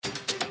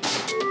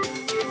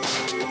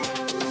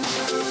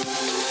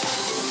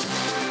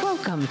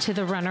to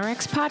the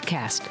RunnerX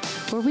podcast,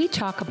 where we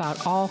talk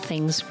about all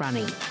things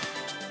running.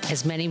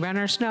 As many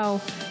runners know,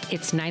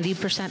 it's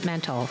 90%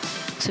 mental.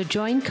 So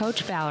join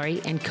Coach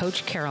Valerie and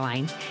Coach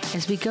Caroline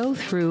as we go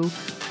through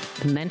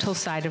the mental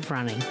side of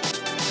running.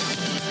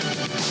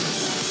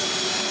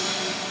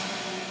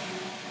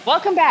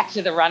 Welcome back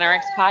to the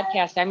RunnerX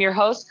podcast. I'm your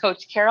host,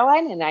 Coach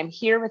Caroline, and I'm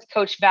here with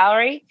Coach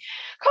Valerie.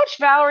 Coach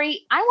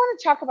Valerie, I want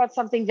to talk about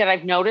something that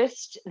I've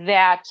noticed,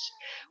 that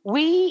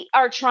we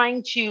are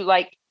trying to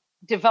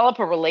develop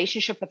a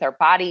relationship with our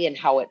body and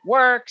how it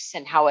works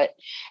and how it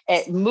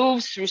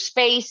moves through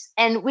space.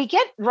 And we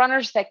get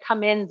runners that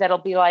come in that'll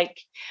be like,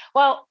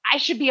 well, I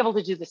should be able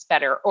to do this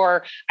better,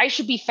 or I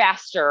should be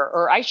faster,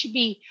 or I should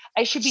be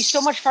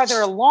so much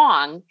farther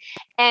along.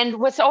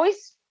 And what's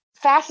always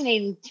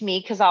fascinating to me,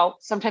 because I'll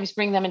sometimes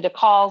bring them into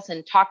calls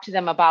and talk to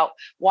them about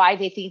why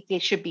they think they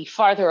should be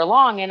farther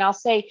along. And I'll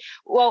say,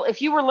 well,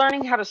 if you were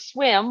learning how to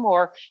swim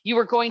or you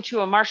were going to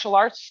a martial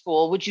arts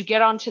school, would you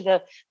get onto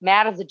the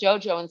mat of the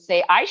dojo and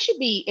say, I should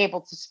be able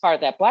to spar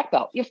that black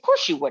belt? Of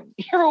course you wouldn't.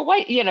 You're a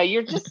white,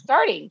 you're just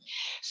starting.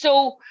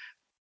 So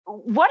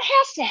what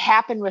has to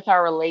happen with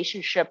our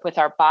relationship with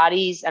our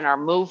bodies and our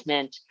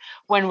movement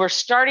when we're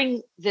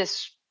starting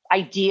this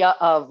idea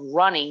of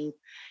running,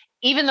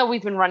 even though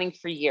we've been running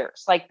for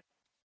years?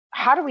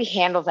 How do we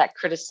handle that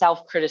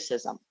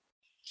self-criticism?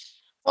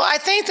 Well, I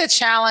think the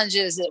challenge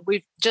is that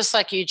just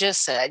like you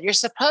just said, you're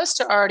supposed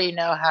to already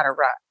know how to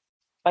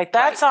run.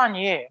 That's right on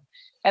you.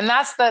 And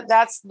that's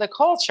the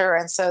culture.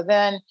 And so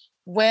then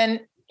when,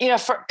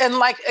 for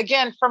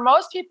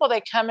most people,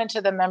 they come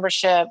into the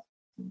membership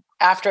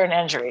after an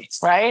injury,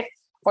 right?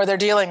 Or they're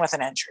dealing with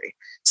an injury.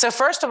 So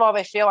first of all,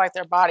 they feel like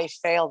their body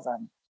failed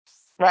them.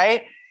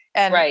 Right.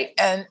 And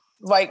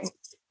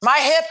my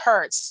hip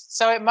hurts,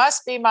 so it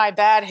must be my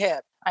bad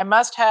hip. It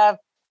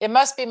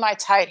must be my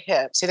tight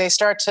hip. See, they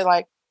start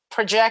to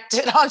project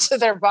it onto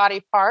their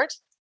body part.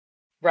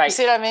 Right. You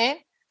see what I mean?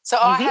 So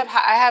I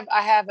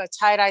have a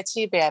tight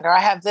IT band, or I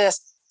have this.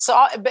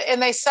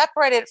 And they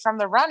separate it from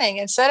the running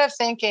instead of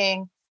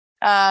thinking,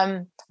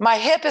 my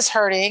hip is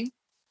hurting.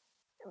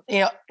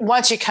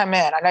 Once you come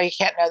in, I know you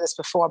can't know this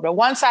before, but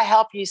once I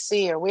help you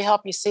see, or we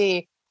help you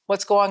see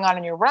what's going on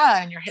in your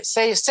run,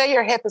 say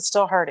your hip is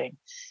still hurting.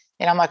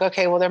 And I'm like,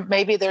 okay, well,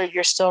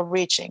 you're still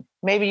reaching.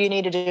 Maybe you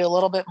need to do a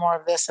little bit more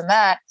of this and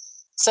that.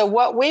 So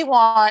what we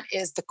want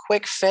is the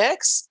quick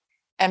fix.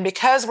 And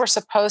because we're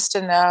supposed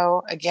to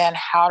know, again,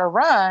 how to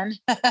run,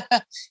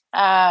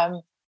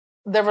 the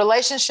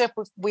relationship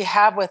we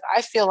have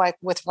I feel like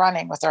with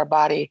running with our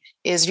body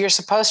is you're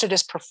supposed to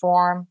just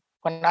perform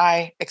when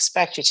I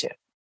expect you to.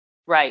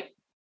 Right.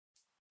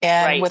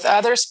 And with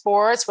other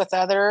sports, with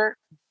other,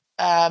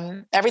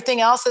 everything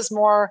else is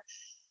more,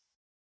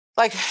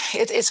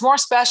 it's more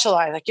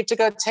specialized. You have to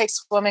go take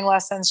swimming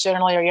lessons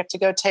generally, or you have to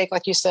go take,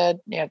 like you said,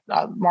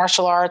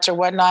 martial arts or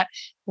whatnot.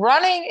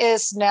 Running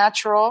is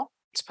natural.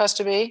 It's supposed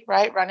to be,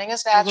 right? Running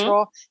is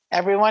natural. Mm-hmm.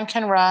 Everyone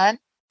can run.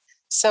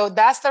 So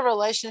that's the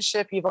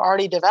relationship you've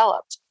already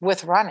developed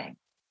with running.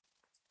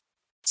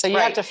 So you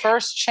have to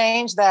first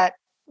change that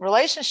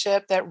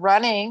relationship, that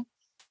running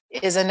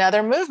is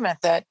another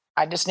movement that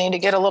I just need to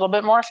get a little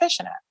bit more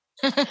efficient at.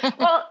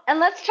 Well, and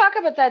let's talk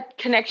about that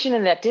connection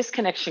and that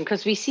disconnection,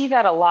 because we see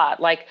that a lot.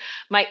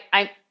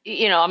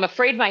 I'm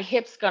afraid my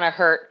hip's going to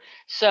hurt,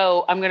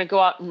 so I'm going to go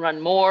out and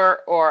run more,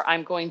 or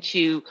I'm going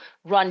to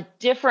run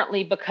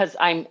differently because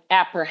I'm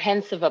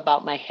apprehensive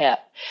about my hip,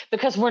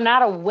 because we're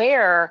not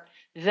aware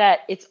that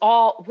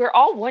we're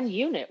all one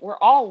unit. We're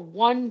all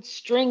one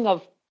string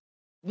of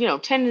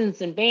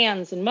tendons and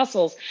bands and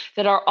muscles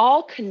that are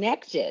all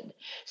connected.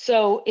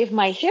 So if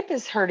my hip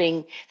is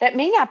hurting, that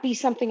may not be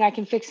something I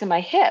can fix in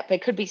my hip.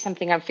 It could be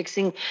something I'm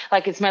fixing,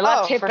 it's my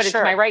left hip, but it's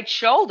my right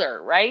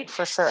shoulder, right?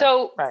 For sure.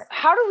 So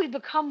how do we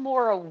become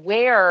more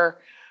aware,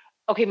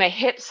 okay, my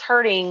hip's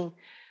hurting,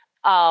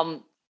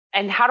 and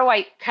how do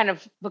I kind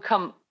of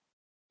become,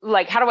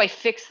 how do I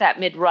fix that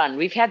mid-run?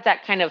 We've had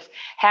that kind of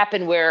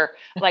happen where,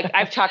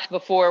 I've talked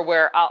before,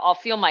 where I'll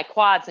feel my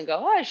quads and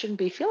go, oh, I shouldn't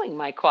be feeling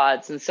my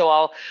quads. And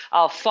so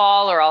I'll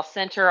fall, or I'll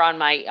center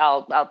on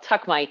I'll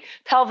tuck my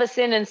pelvis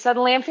in, and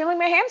suddenly I'm feeling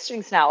my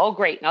hamstrings now. Oh,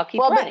 great. And I'll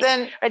keep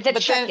running.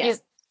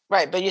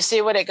 But you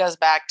see what it goes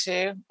back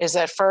to is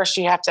that first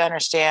you have to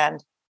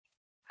understand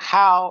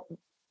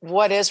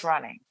what is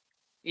running?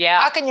 Yeah.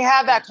 How can you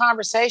have that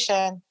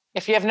conversation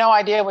if you have no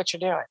idea what you're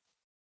doing?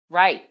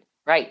 Right.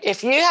 Right.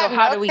 If you have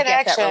how do we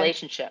get that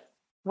relationship?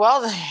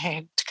 Well,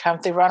 to come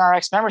through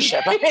RunnerX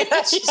membership. I mean,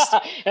 that's just,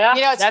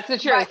 that's the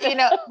truth.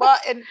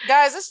 And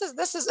guys, this is,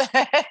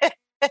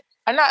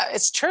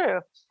 it's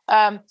true.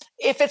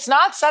 If it's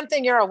not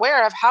something you're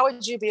aware of, how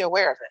would you be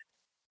aware of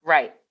it?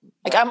 Right.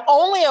 I'm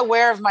only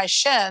aware of my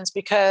shins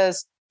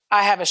because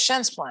I have a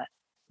shin splint.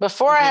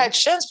 Before I had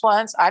shin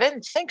splints, I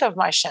didn't think of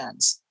my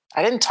shins.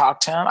 I didn't talk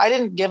to them. I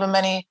didn't give them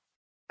I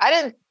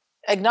didn't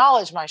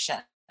acknowledge my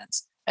shins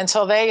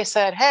until they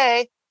said,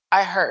 hey,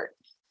 I hurt.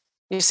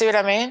 You see what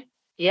I mean?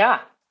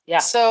 Yeah. Yeah.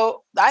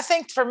 So I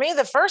think for me,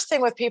 the first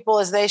thing with people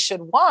is they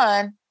should,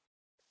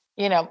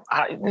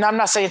 I'm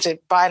not saying to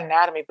buy an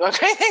anatomy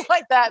book or anything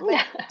like that,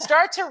 but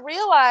start to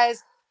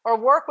realize or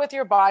work with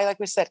your body, like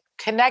we said,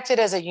 connect it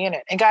as a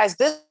unit. And guys,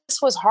 this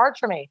was hard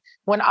for me.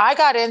 When I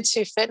got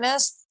into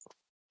fitness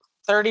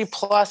 30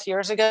 plus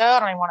years ago, I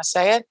don't even want to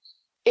say it,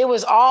 it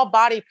was all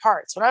body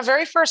parts. When I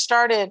very first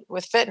started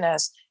with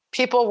fitness,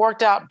 people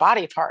worked out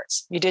body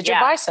parts. You did your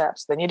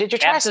biceps, then you did your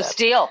triceps.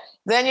 Steel.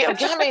 Then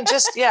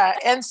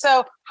And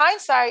so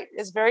hindsight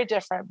is very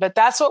different, but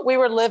that's what we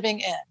were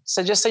living in.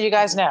 So just so you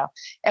guys know.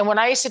 And when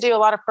I used to do a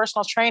lot of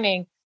personal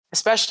training,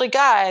 especially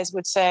guys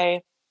would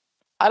say,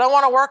 I don't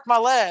want to work my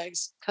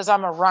legs because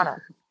I'm a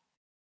runner.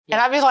 Yeah.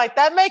 And I'd be like,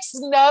 that makes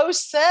no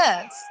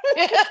sense.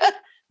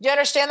 You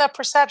understand that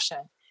perception?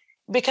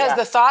 Because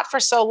the thought for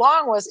so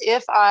long was,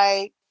 if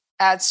I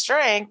add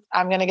strength,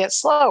 I'm going to get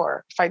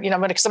slower. If I'm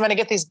going to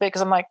get these big,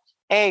 because I'm like,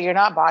 hey, you're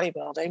not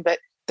bodybuilding, but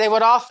they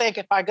would all think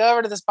if I go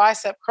over to this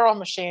bicep curl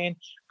machine,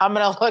 I'm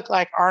going to look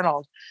like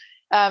Arnold.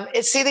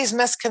 See these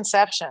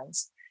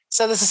misconceptions.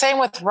 So it's the same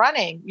with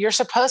running. You're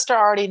supposed to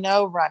already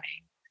know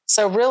running.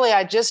 So really,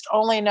 I just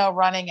only know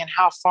running and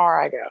how far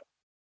I go.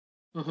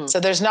 Mm-hmm. So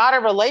there's not a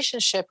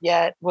relationship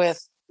yet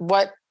with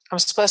what I'm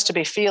supposed to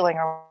be feeling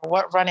or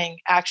what running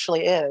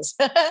actually is.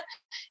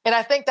 And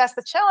I think that's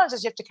the challenge,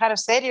 is you have to kind of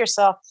say to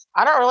yourself,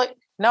 I don't really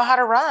know how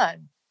to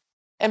run,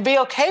 and be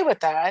okay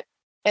with that.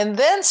 And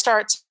then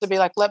start to be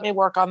like, let me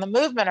work on the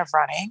movement of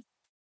running.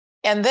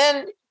 And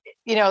then,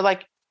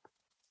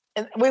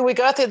 and we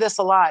go through this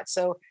a lot.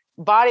 So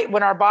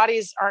when our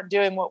bodies aren't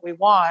doing what we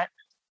want,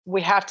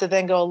 we have to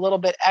then go a little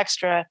bit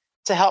extra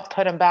to help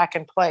put them back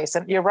in place.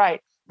 And you're right.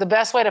 The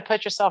best way to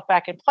put yourself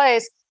back in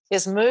place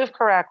is move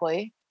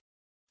correctly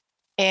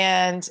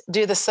and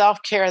do the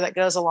self-care that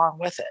goes along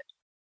with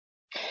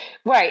it.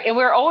 Right. And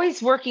we're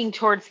always working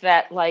towards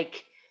that.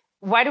 Like,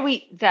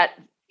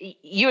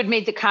 you had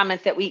made the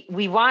comment that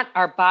we want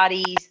our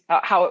bodies,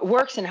 how it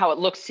works and how it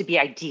looks, to be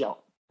ideal.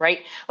 Right.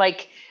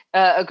 Like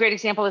a great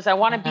example is I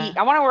want to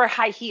wear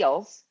high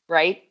heels,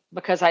 right?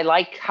 Because I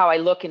like how I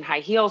look in high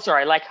heels, or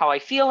I like how I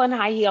feel in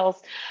high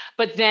heels.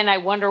 But then I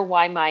wonder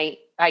why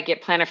I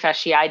get plantar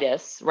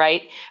fasciitis,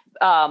 right?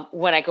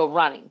 When I go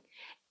running.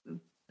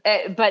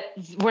 But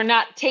we're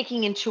not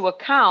taking into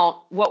account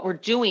what we're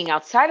doing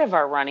outside of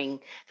our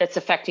running that's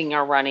affecting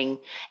our running,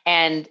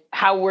 and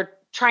how we're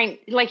trying,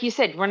 like you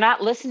said, we're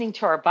not listening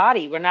to our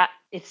body.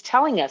 It's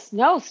telling us,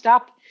 no,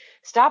 stop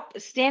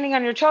standing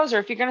on your toes. Or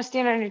if you're going to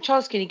stand on your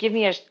toes, can you give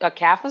me a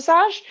calf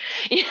massage?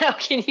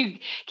 Can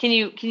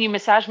you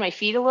massage my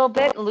feet a little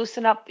bit and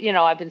loosen up?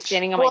 I've been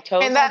standing on my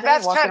toes. And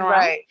that's kind of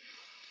right.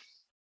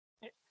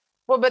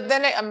 Well, but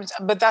then,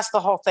 but that's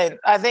the whole thing.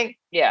 I think,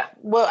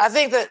 I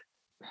think that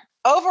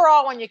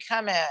overall, when you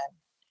come in,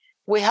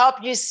 we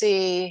help you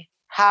see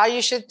how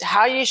you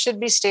should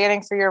be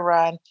standing for your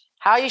run,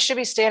 how you should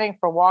be standing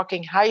for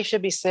walking, how you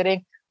should be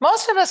sitting.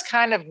 Most of us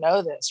kind of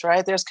know this,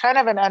 right? There's kind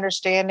of an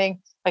understanding.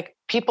 Like,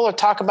 people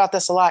talk about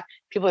this a lot.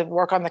 People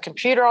work on the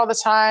computer all the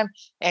time,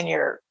 and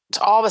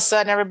all of a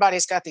sudden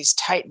everybody's got these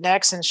tight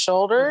necks and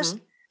shoulders.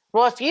 Mm-hmm.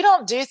 Well, if you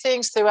don't do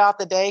things throughout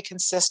the day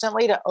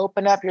consistently to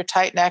open up your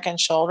tight neck and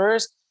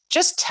shoulders,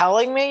 just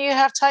telling me you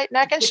have tight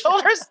neck and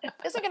shoulders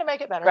isn't going to make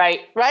it better.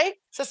 Right. Right.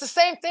 So it's the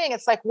same thing.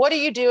 It's like, what are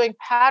you doing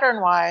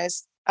pattern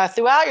wise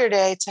throughout your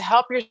day to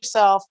help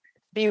yourself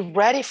be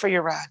ready for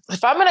your run?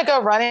 If I'm going to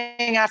go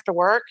running after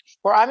work,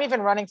 or I'm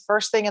even running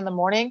first thing in the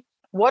morning,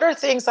 what are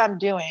things I'm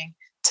doing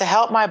to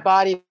help my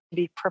body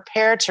be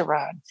prepared to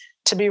run,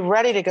 to be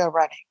ready to go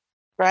running?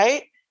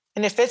 Right.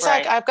 And if it's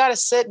like, I've got to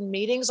sit in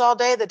meetings all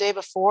day the day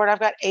before, and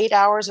I've got 8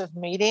 hours of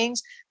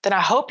meetings, then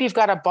I hope you've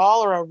got a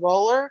ball or a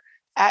roller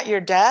at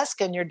your desk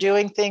and you're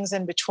doing things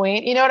in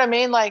between. You know what I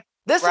mean? Like,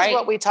 this is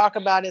what we talk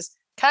about, is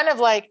kind of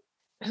like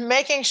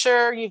making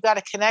sure you've got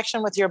a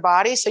connection with your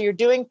body. So you're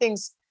doing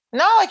things,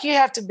 not like you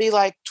have to be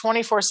like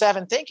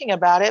 24/7 thinking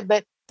about it,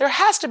 but there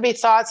has to be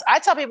thoughts. I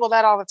tell people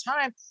that all the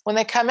time when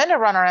they come into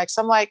RunRx.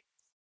 I'm like,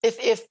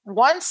 if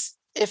once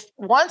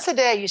a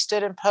day you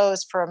stood and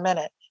posed for a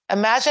minute,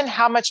 imagine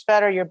how much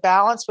better your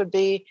balance would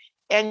be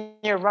and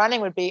your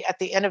running would be at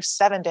the end of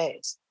 7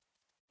 days.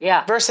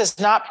 Yeah. Versus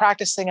not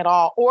practicing at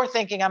all, or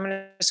thinking I'm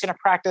just going to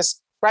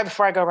practice right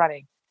before I go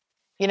running.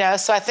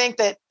 So I think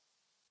that,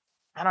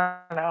 I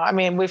don't know. I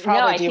mean, we've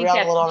probably derailed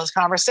a little on this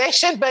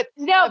conversation, but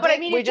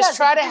we just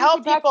try to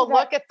help people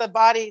look at the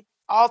body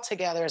all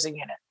together as a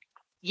unit.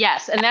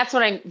 Yes. And that's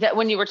what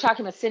when you were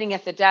talking about sitting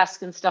at the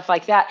desk and stuff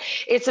like that,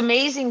 it's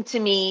amazing to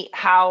me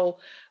how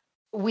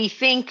we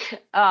think,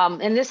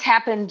 and this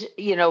happened,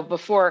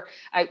 before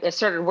I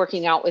started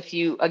working out with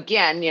you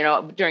again,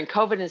 during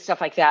COVID and stuff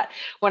like that,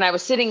 when I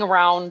was sitting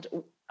around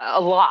a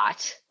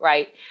lot,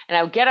 right? And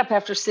I would get up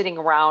after sitting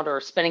around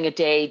or spending a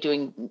day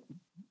doing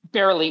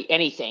barely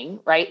anything,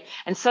 right?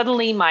 And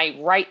suddenly my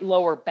right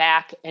lower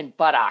back and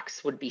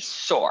buttocks would be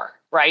sore,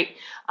 right?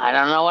 I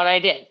don't know what I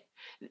did.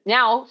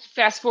 Now,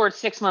 fast forward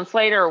 6 months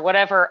later or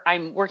whatever,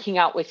 I'm working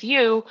out with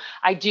you.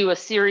 I do a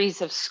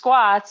series of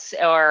squats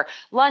or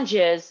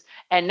lunges,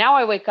 and now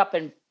I wake up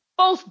and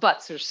both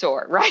butts are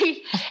sore, right?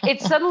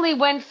 It suddenly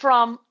went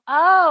from,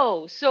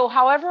 oh, so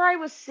however I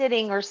was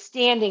sitting or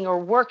standing or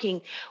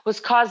working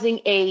was causing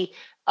a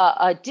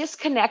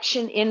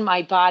disconnection in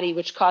my body,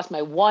 which caused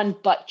my one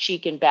butt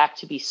cheek and back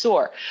to be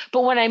sore.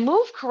 But when I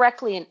move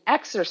correctly and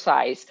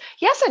exercise,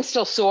 yes, I'm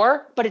still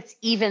sore, but it's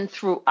even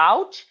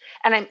throughout.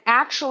 And I'm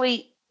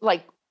actually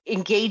like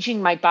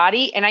engaging my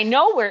body. And I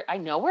know where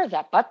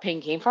that butt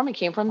pain came from. It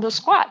came from those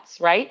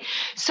squats, right?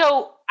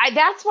 So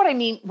that's what I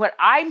mean. What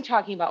I'm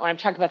talking about when I'm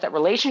talking about that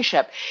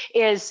relationship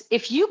is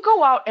if you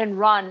go out and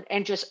run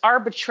and just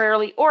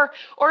arbitrarily or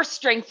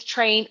strength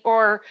train,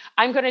 or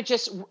I'm going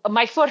to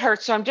my foot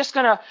hurts. So I'm just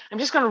going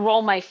to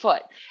roll my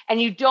foot.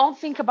 And you don't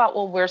think about,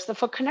 well, where's the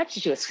foot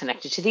connected to? It's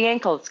connected to the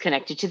ankle. It's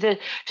connected to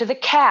the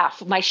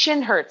calf. My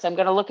shin hurts. I'm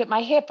going to look at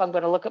my hip. I'm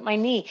going to look at my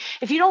knee.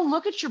 If you don't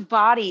look at your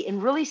body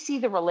and really see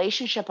the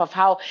relationship of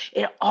how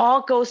it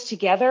all goes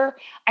together,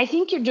 I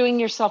think you're doing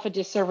yourself a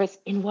disservice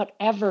in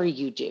whatever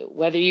you do,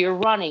 whether you're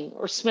running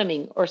or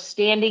swimming or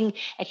standing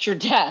at your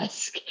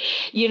desk.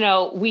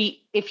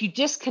 If you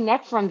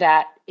disconnect from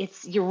that,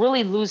 you're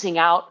really losing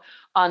out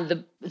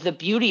on the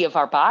beauty of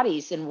our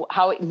bodies and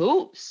how it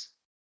moves.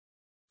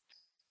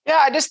 Yeah,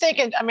 I just think,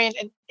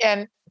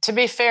 and to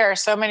be fair,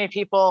 so many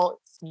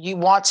people, you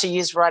want to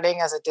use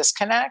running as a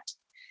disconnect.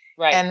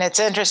 Right. And it's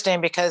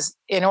interesting because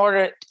in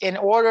order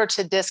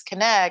to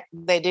disconnect,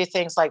 they do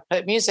things like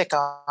put music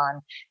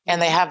on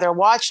and they have their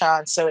watch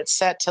on. So it's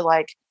set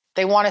to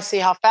they want to see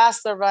how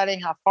fast they're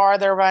running, how far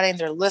they're running.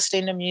 They're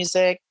listening to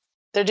music.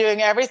 They're doing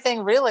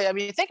everything really. I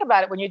mean, think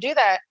about it. When you do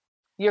that,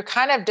 you're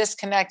kind of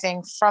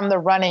disconnecting from the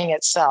running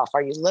itself.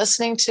 Are you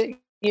listening to,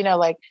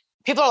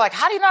 people are like,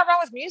 how do you not run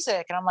with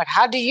music? And I'm like,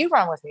 how do you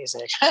run with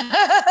music?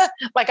 I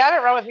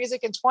haven't run with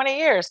music in 20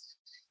 years.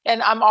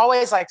 And I'm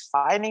always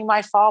finding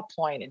my fall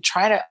point and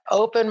trying to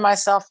open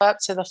myself up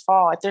to the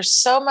fall. There's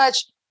so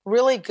much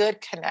really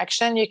good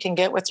connection you can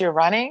get with your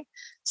running.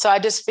 So I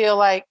just feel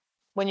like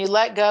when you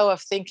let go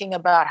of thinking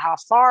about how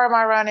far am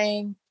I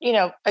running,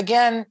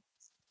 again,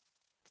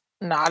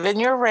 not in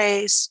your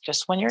race,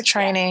 just when you're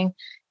training,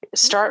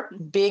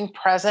 start being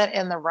present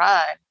in the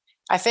run.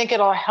 I think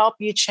it'll help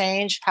you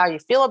change how you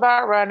feel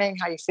about running,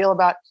 how you feel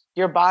about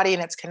your body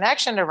and its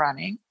connection to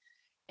running.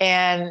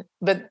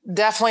 But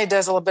definitely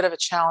there's a little bit of a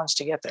challenge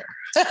to get there.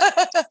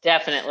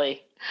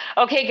 Definitely.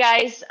 Okay,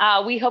 guys,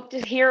 we hope to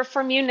hear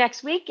from you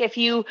next week. If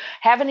you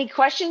have any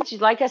questions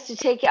you'd like us to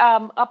take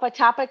up a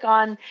topic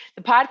on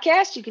the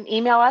podcast, you can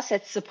email us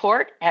at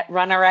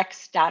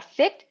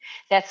support@runrx.fit.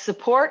 That's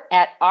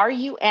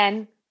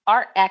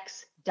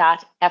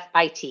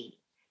support@runrx.fit.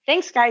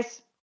 Thanks,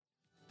 guys.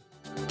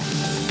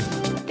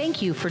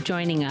 Thank you for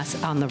joining us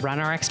on the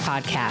RunRx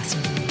podcast.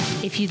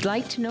 If you'd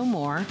like to know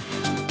more,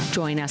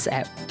 join us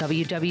at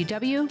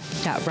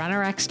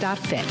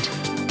www.runrx.fit.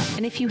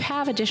 And if you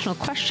have additional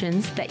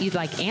questions that you'd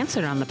like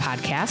answered on the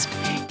podcast,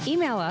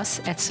 email us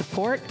at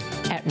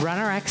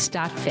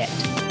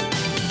support@runrx.fit.